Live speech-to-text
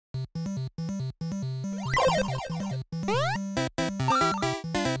Hey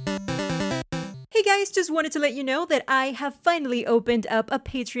guys, just wanted to let you know that I have finally opened up a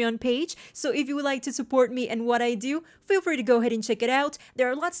Patreon page, so if you would like to support me and what I do, feel free to go ahead and check it out. There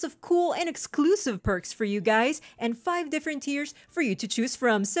are lots of cool and exclusive perks for you guys, and 5 different tiers for you to choose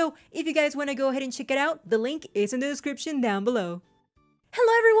from. So if you guys want to go ahead and check it out, the link is in the description down below.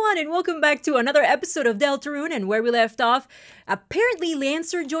 Hello everyone and welcome back to another episode of Deltarune, and where we left off, apparently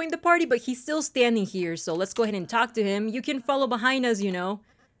Lancer joined the party, but he's still standing here, so let's go ahead and talk to him. You can follow behind us, you know.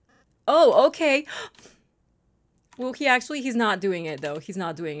 Oh, okay. Well, he's not doing it, though. He's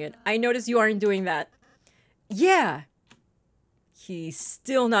not doing it. I noticed you aren't doing that. Yeah. He's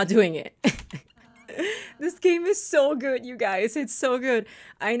still not doing it. This game is so good, you guys. It's so good.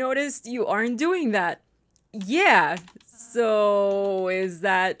 I noticed you aren't doing that. Yeah. So, is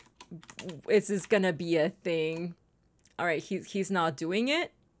this gonna be a thing? Alright, he's not doing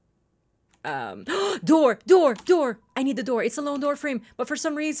it. Door! I need the door. It's a lone door frame, but for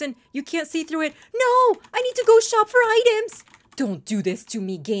some reason, you can't see through it. No! I need to go shop for items! Don't do this to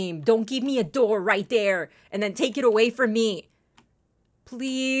me, game. Don't give me a door right there, and then take it away from me.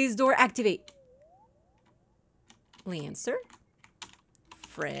 Please, door activate. Lancer?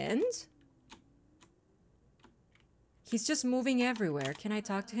 Friend? He's just moving everywhere. Can I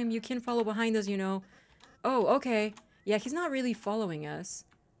talk to him? You can follow behind us, you know. Oh, okay. Yeah, he's not really following us.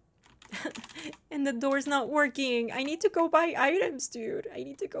 And the door's not working. I need to go buy items, dude. I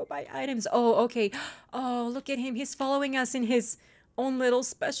need to go buy items. Oh, okay. Oh, look at him. He's following us in his own little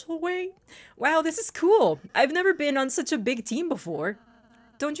special way. Wow, this is cool. I've never been on such a big team before.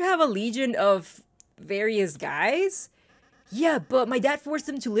 Don't you have a legion of various guys? Yeah, but my dad forced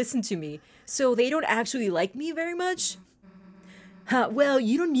them to listen to me, so they don't actually like me very much. Well,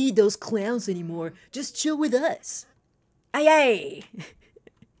 you don't need those clowns anymore. Just chill with us. Aye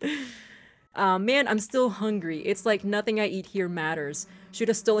aye. Man, I'm still hungry. It's like nothing I eat here matters. Should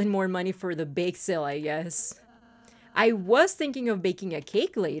have stolen more money for the bake sale, I guess. I was thinking of baking a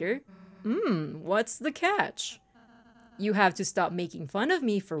cake later. What's the catch? You have to stop making fun of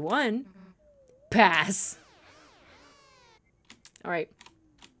me, for one. Pass. Alright.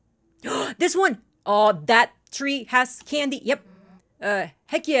 This one! Oh, that tree has candy. Yep.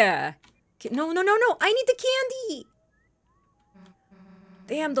 Heck yeah. No. I need the candy!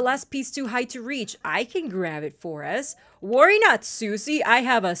 Damn, the last piece too high to reach. I can grab it for us. Worry not, Susie. I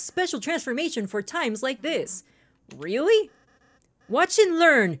have a special transformation for times like this. Really? Watch and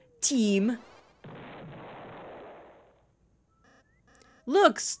learn, team.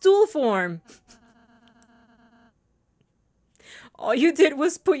 Look, stool form. All you did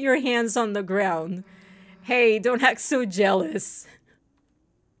was put your hands on the ground. Hey, don't act so jealous.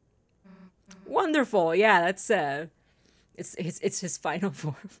 Wonderful. Yeah, that's It's his final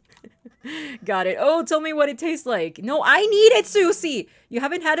form. Got it. Oh, tell me what it tastes like. No, I need it, Susie! You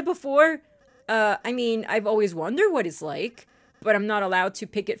haven't had it before? I mean, I've always wondered what it's like, but I'm not allowed to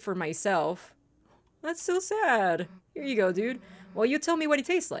pick it for myself. That's so sad. Here you go, dude. Well, you tell me what it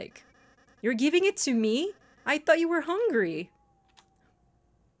tastes like. You're giving it to me? I thought you were hungry.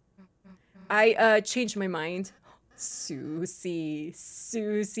 I changed my mind. Susie,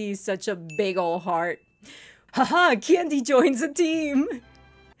 such a big ol' heart. Haha, Candy joins the team.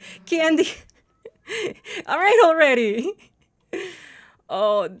 Candy. Alright already.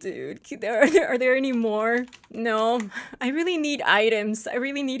 Oh, dude. Are there any more? No. I really need items. I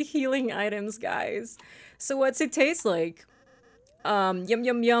really need healing items, guys. So what's it taste like?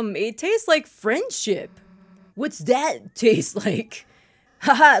 Yum. It tastes like friendship. What's that taste like?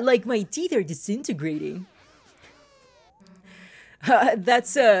 Haha, like my teeth are disintegrating.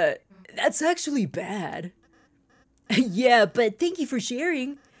 That's actually bad. Yeah, but thank you for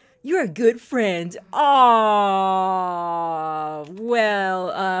sharing. You're a good friend. Aww.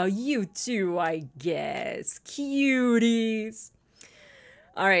 Well, you too, I guess. Cuties.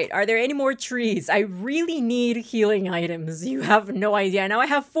 Alright, are there any more trees? I really need healing items. You have no idea. Now I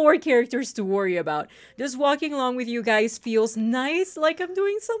have 4 characters to worry about. Just walking along with you guys feels nice, like I'm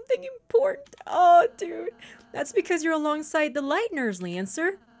doing something important. Oh, dude. That's because you're alongside the Lightners,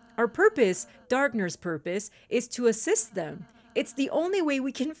 Lancer. Our purpose, Darkner's purpose, is to assist them. It's the only way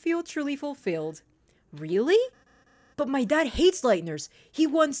we can feel truly fulfilled. Really? But my dad hates Lightners. He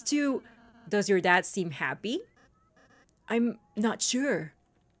wants to... Does your dad seem happy? I'm not sure.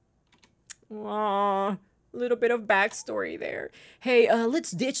 Aww, a little bit of backstory there. Hey,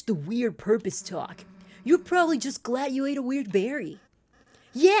 let's ditch the weird purpose talk. You're probably just glad you ate a weird berry.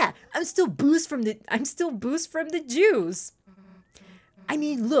 Yeah, I'm still boost from the juice. I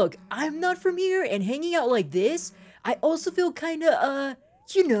mean, look, I'm not from here, and hanging out like this, I also feel kinda,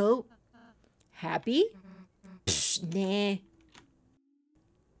 you know, happy? Nah.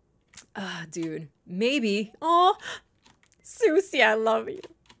 Ah, dude. Maybe. Oh, Susie, I love you.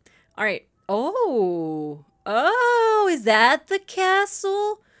 All right. Oh. Oh, is that the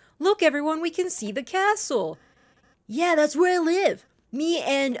castle? Look, everyone, we can see the castle. Yeah, that's where I live. Me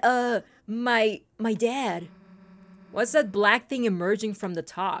and, my dad. What's that black thing emerging from the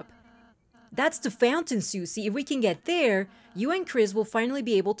top? That's the fountain, Susie. If we can get there, you and Chris will finally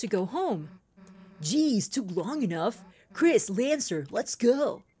be able to go home. Geez, took long enough. Chris, Lancer, let's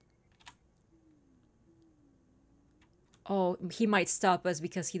go. Oh, he might stop us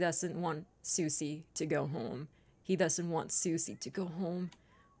because he doesn't want Susie to go home. He doesn't want Susie to go home.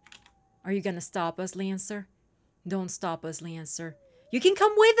 Are you gonna stop us, Lancer? Don't stop us, Lancer. You can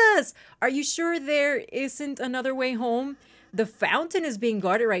come with us! Are you sure there isn't another way home? The fountain is being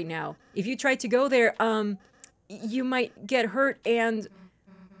guarded right now. If you try to go there, you might get hurt and...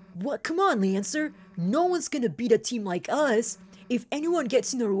 What? Come on, Lancer. No one's gonna beat a team like us. If anyone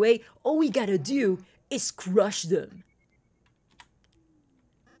gets in our way, all we gotta do is crush them.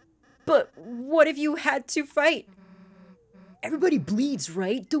 But what if you had to fight? Everybody bleeds,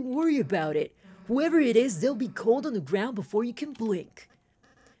 right? Don't worry about it. Whoever it is, they'll be cold on the ground before you can blink.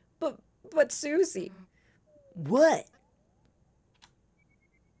 But Susie... What?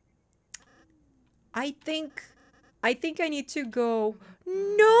 I think I need to go.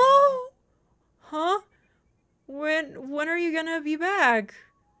 No! Huh? When are you gonna be back?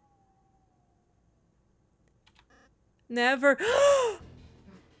 Never.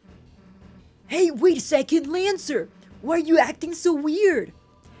 Hey, wait a second, Lancer! Why are you acting so weird?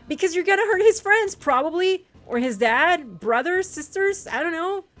 Because you're gonna hurt his friends, probably. Or his dad, brothers, sisters, I don't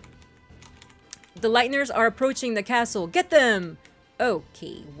know. The Lightners are approaching the castle. Get them!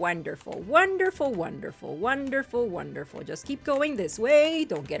 Okay, wonderful, wonderful, wonderful, wonderful, wonderful. Just keep going this way.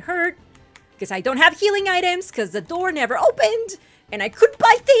 Don't get hurt. Because I don't have healing items because the door never opened. And I couldn't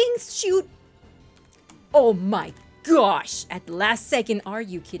buy things. Shoot. Oh my gosh. At the last second. Are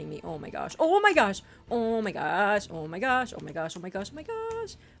you kidding me? Oh my gosh. Oh my gosh. Oh my gosh. Oh my gosh. Oh my gosh. Oh my gosh. Oh my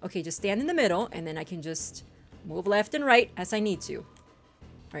gosh. Okay, just stand in the middle. And then I can just move left and right as I need to. All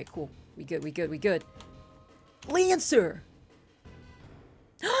right, cool. We good. We good. We good. Lancer.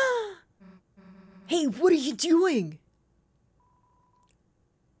 Hey, what are you doing?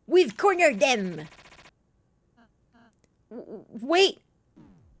 We've cornered them. Wait.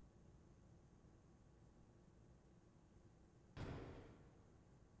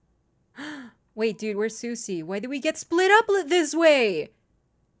 Wait, dude, where's Susie? Why did we get split up this way?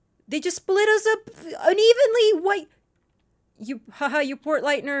 They just split us up unevenly. Why? You poor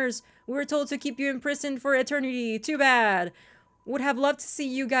Lightners. We were told to keep you imprisoned for eternity. Too bad. Would have loved to see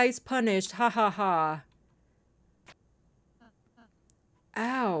you guys punished. Ha ha ha.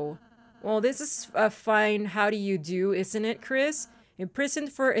 Ow. Well, this is a fine how do you do, isn't it, Chris?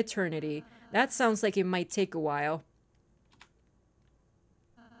 Imprisoned for eternity. That sounds like it might take a while.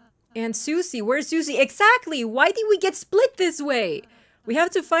 And Susie, where's Susie? Exactly! Why did we get split this way? We have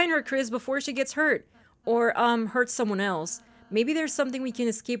to find her, Chris, before she gets hurt. Or, hurt someone else. Maybe there's something we can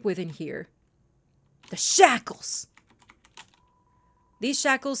escape with in here. The shackles! These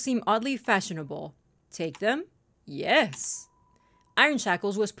shackles seem oddly fashionable. Take them? Yes. Iron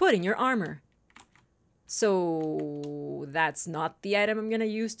shackles was put in your armor. So that's not the item I'm gonna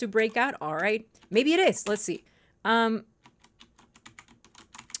use to break out? Alright. Maybe it is. Let's see.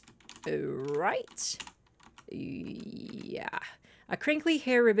 Right. Yeah. A crinkly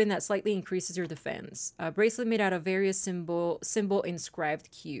hair ribbon that slightly increases your defense. A bracelet made out of various symbol inscribed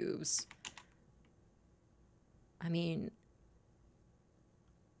cubes. I mean...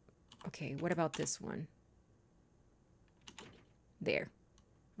 Okay, what about this one? There.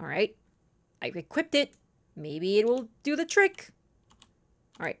 Alright. I've equipped it. Maybe it will do the trick.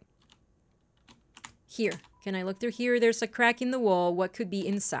 Alright. Here. Can I look through here? There's a crack in the wall. What could be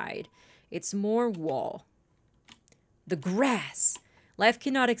inside? It's more wall. The grass. Life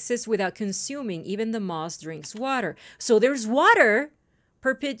cannot exist without consuming. Even the moss drinks water. So there's water.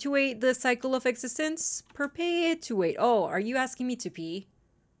 Perpetuate the cycle of existence. Perpetuate. Oh, are you asking me to pee?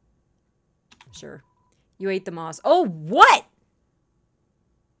 Sure. You ate the moss. Oh, what?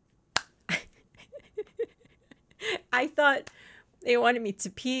 I thought they wanted me to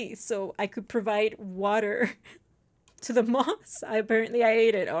pee so I could provide water to the moss. Apparently I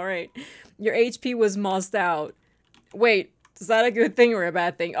ate it. All right. Your HP was mossed out. Wait, is that a good thing or a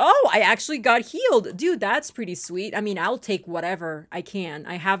bad thing? Oh, I actually got healed. Dude, that's pretty sweet. I mean, I'll take whatever I can.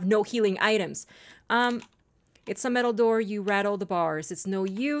 I have no healing items. It's a metal door. You rattle the bars. It's no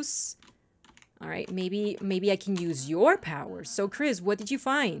use. All right, maybe I can use your powers. So, Chris, what did you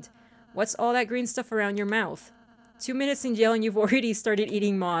find? What's all that green stuff around your mouth? 2 minutes in jail and you've already started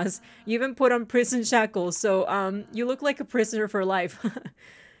eating moss. You even put on prison shackles, so you look like a prisoner for life.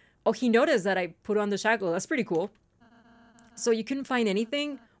 Oh, he noticed that I put on the shackle. That's pretty cool. So you couldn't find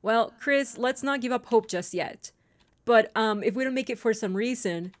anything? Well, Chris, let's not give up hope just yet. But if we don't make it for some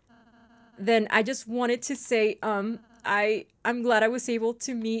reason, then I just wanted to say I'm glad I was able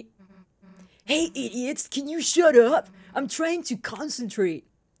to meet. Hey, idiots, can you shut up? I'm trying to concentrate.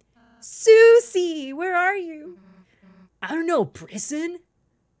 Susie, where are you? I don't know, prison?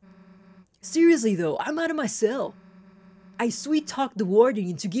 Seriously though, I'm out of my cell. I sweet-talked the warden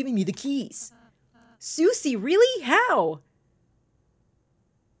into giving me the keys. Susie, really? How?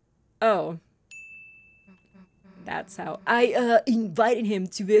 Oh. That's how. I invited him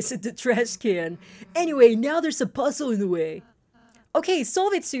to visit the trash can. Anyway, now there's a puzzle in the way. Okay,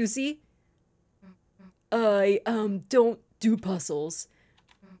 solve it, Susie. I don't do puzzles.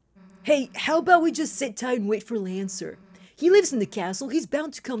 Hey, how about we just sit tight and wait for Lancer? He lives in the castle. He's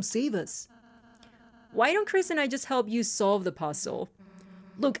bound to come save us. Why don't Chris and I just help you solve the puzzle?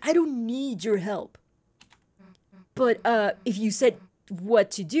 Look, I don't need your help. But, if you said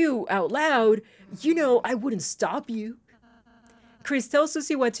what to do out loud, you know, I wouldn't stop you. Chris, tell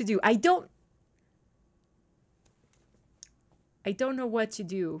Susie what to do. I don't know what to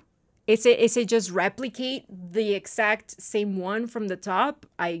do. Is it just replicate the exact same one from the top?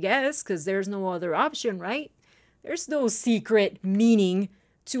 I guess, because there's no other option, right? There's no secret meaning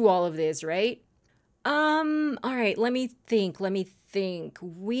to all of this, right? All right, let me think.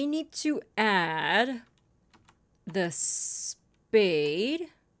 We need to add the spade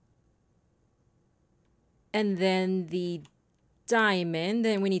and then the diamond,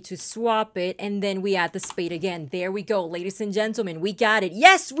 then we need to swap it, and then we add the spade again. There we go, ladies and gentlemen, we got it.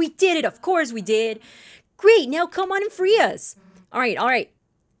 Yes, we did it. Of course we did. Great, now come on and free us. All right.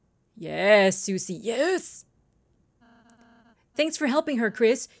 Yes, Susie, yes. Thanks for helping her,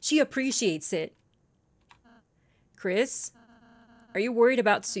 Chris. She appreciates it. Chris, are you worried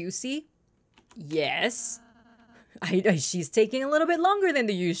about Susie? Yes. She's taking a little bit longer than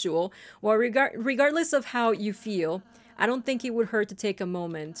the usual. Well, regardless of how you feel, I don't think it would hurt to take a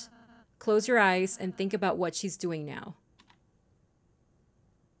moment. Close your eyes and think about what she's doing now.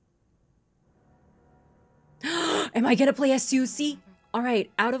 Am I gonna play as Susie? All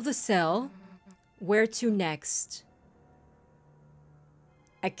right, out of the cell. Where to next?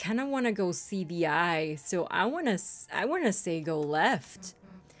 I kind of want to go see the eye, so I want to say go left.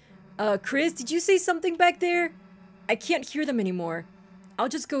 Chris, did you say something back there? I can't hear them anymore. I'll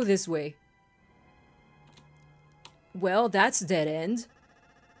just go this way. Well, that's dead end.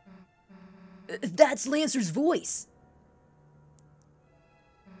 That's Lancer's voice.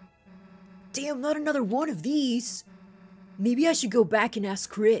 Damn, not another one of these. Maybe I should go back and ask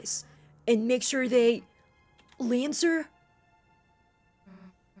Chris and make sure they... Lancer?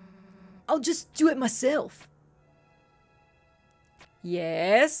 I'll just do it myself.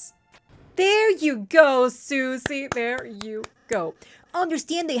 Yes. There you go, Susie. There you go.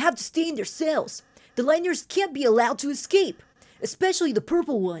 Understand they have to stay in their cells. The liners can't be allowed to escape, especially the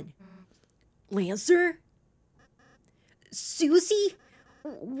purple one. Lancer? Susie?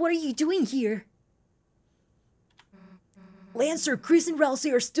 What are you doing here? Lancer, Chris and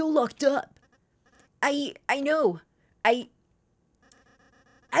Rousey are still locked up. I know.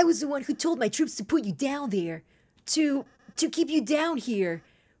 I was the one who told my troops to put you down there. To keep you down here.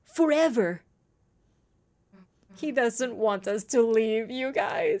 Forever. He doesn't want us to leave, you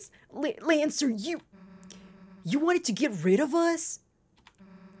guys. Lancer, you wanted to get rid of us?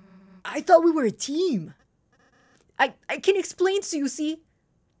 I thought we were a team. I can explain, Susie.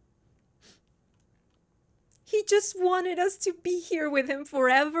 He just wanted us to be here with him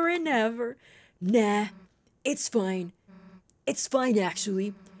forever and ever. Nah, it's fine. It's fine,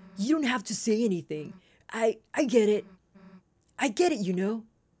 actually. You don't have to say anything. I get it. I get it, you know.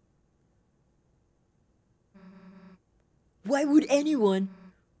 Why would anyone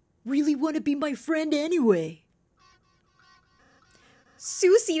really want to be my friend anyway?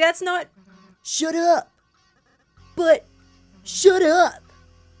 Susie, that's not... Shut up. But, shut up.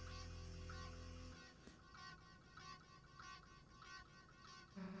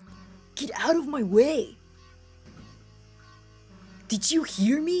 Get out of my way. Did you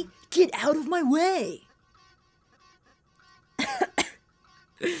hear me? Get out of my way.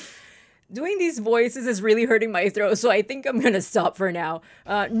 Doing these voices is really hurting my throat, so I think I'm gonna stop for now.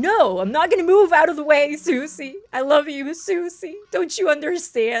 No, I'm not gonna move out of the way, Susie. I love you, Susie. Don't you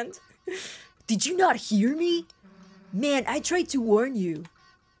understand? Did you not hear me? Man, I tried to warn you.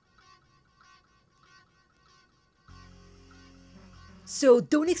 So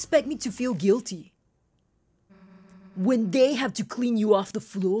don't expect me to feel guilty. when they have to clean you off the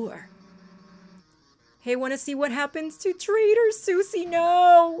floor. Hey, wanna see what happens to Traitor Susie?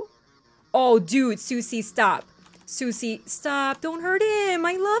 No! Oh, dude, Susie, stop. Susie, stop. Don't hurt him.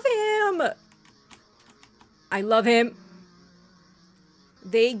 I love him. I love him.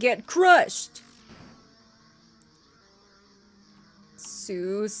 They get crushed.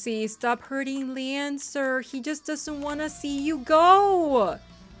 Susie, stop hurting Lancer. He just doesn't want to see you go.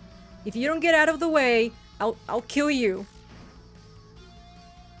 If you don't get out of the way, I'll kill you.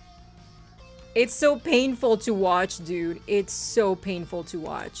 It's so painful to watch, dude. It's so painful to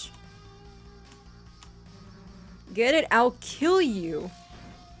watch. Get it? I'll kill you.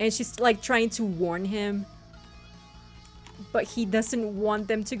 And she's like trying to warn him. But he doesn't want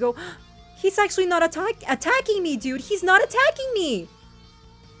them to go. He's actually not attacking me, dude. He's not attacking me.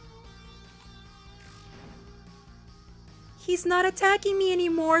 He's not attacking me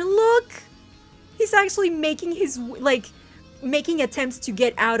anymore. Look. He's actually making his, like, making attempts to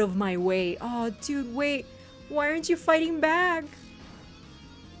get out of my way. Oh, dude, wait. Why aren't you fighting back?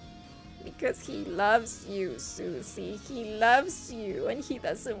 Because he loves you, Susie. He loves you, and he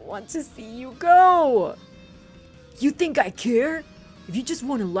doesn't want to see you go. You think I care? If you just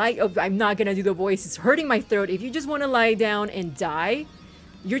want to lie... Oh, I'm not gonna do the voice. It's hurting my throat. If you just want to lie down and die,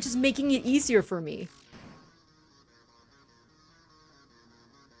 you're just making it easier for me.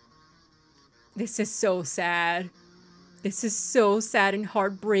 This is so sad. This is so sad and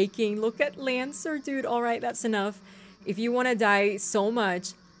heartbreaking. Look at Lancer, dude. Alright, that's enough. If you want to die so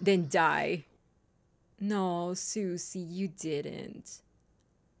much, then die. No, Susie, you didn't.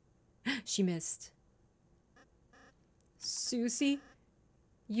 She missed. Susie,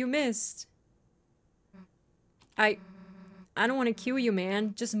 you missed. I don't want to kill you,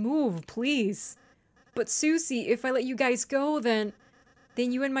 man. Just move, please. But Susie, if I let you guys go, then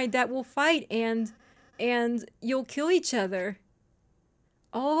you and my dad will fight and you'll kill each other.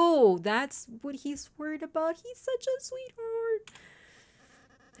 Oh, that's what he's worried about. He's such a sweetheart.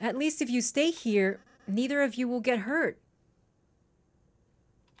 At least if you stay here, neither of you will get hurt.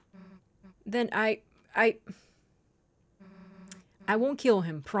 Then I won't kill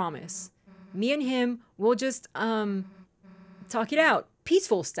him, promise. Me and him will just talk it out,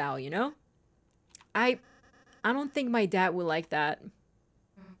 peaceful style, you know? I don't think my dad would like that.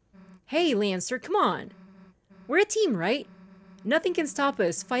 Hey, Lancer, come on. We're a team, right? Nothing can stop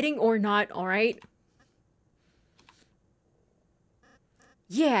us, fighting or not, alright?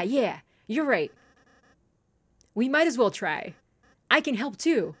 Yeah, you're right. We might as well try. I can help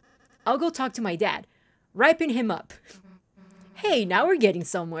too. I'll go talk to my dad. Ripen him up. Hey, now we're getting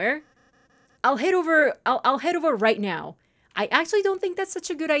somewhere. I'll head over right now. I actually don't think that's such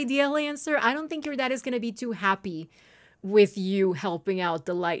a good idea, Lancer. I don't think your dad is gonna be too happy with you helping out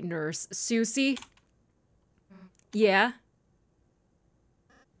the light nurse. Susie? Yeah?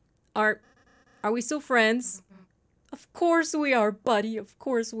 Are we still friends? Of course we are, buddy. Of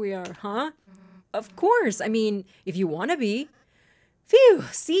course we are, huh? Of course. I mean, if you want to be. Phew,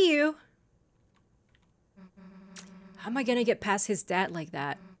 see you. How am I gonna get past his dad like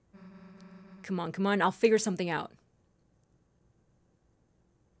that? Come on, come on. I'll figure something out.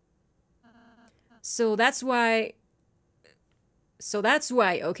 So that's why,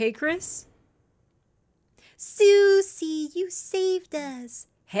 okay, Chris? Susie, you saved us.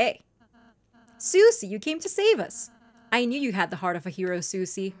 Hey. Susie, you came to save us. I knew you had the heart of a hero,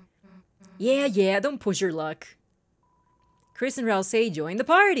 Susie. Yeah, don't push your luck. Chris and Ralph say join the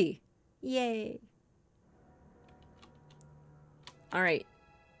party. Yay. Alright.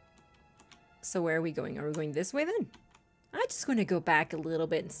 So where are we going? Are we going this way then? I'm just going to go back a little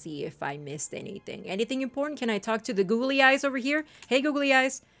bit and see if I missed anything. Anything important? Can I talk to the googly eyes over here? Hey, googly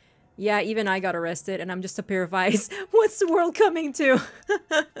eyes. Yeah, even I got arrested and I'm just a pair of eyes. What's the world coming to?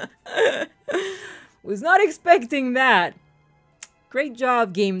 Was not expecting that. Great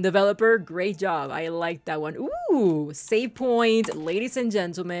job, game developer. Great job. I like that one. Ooh, save point, ladies and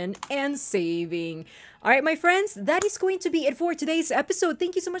gentlemen, and saving. All right, my friends, that is going to be it for today's episode.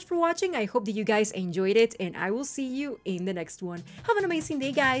 Thank you so much for watching. I hope that you guys enjoyed it, and I will see you in the next one. Have an amazing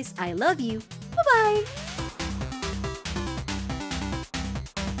day, guys. I love you. Bye-bye.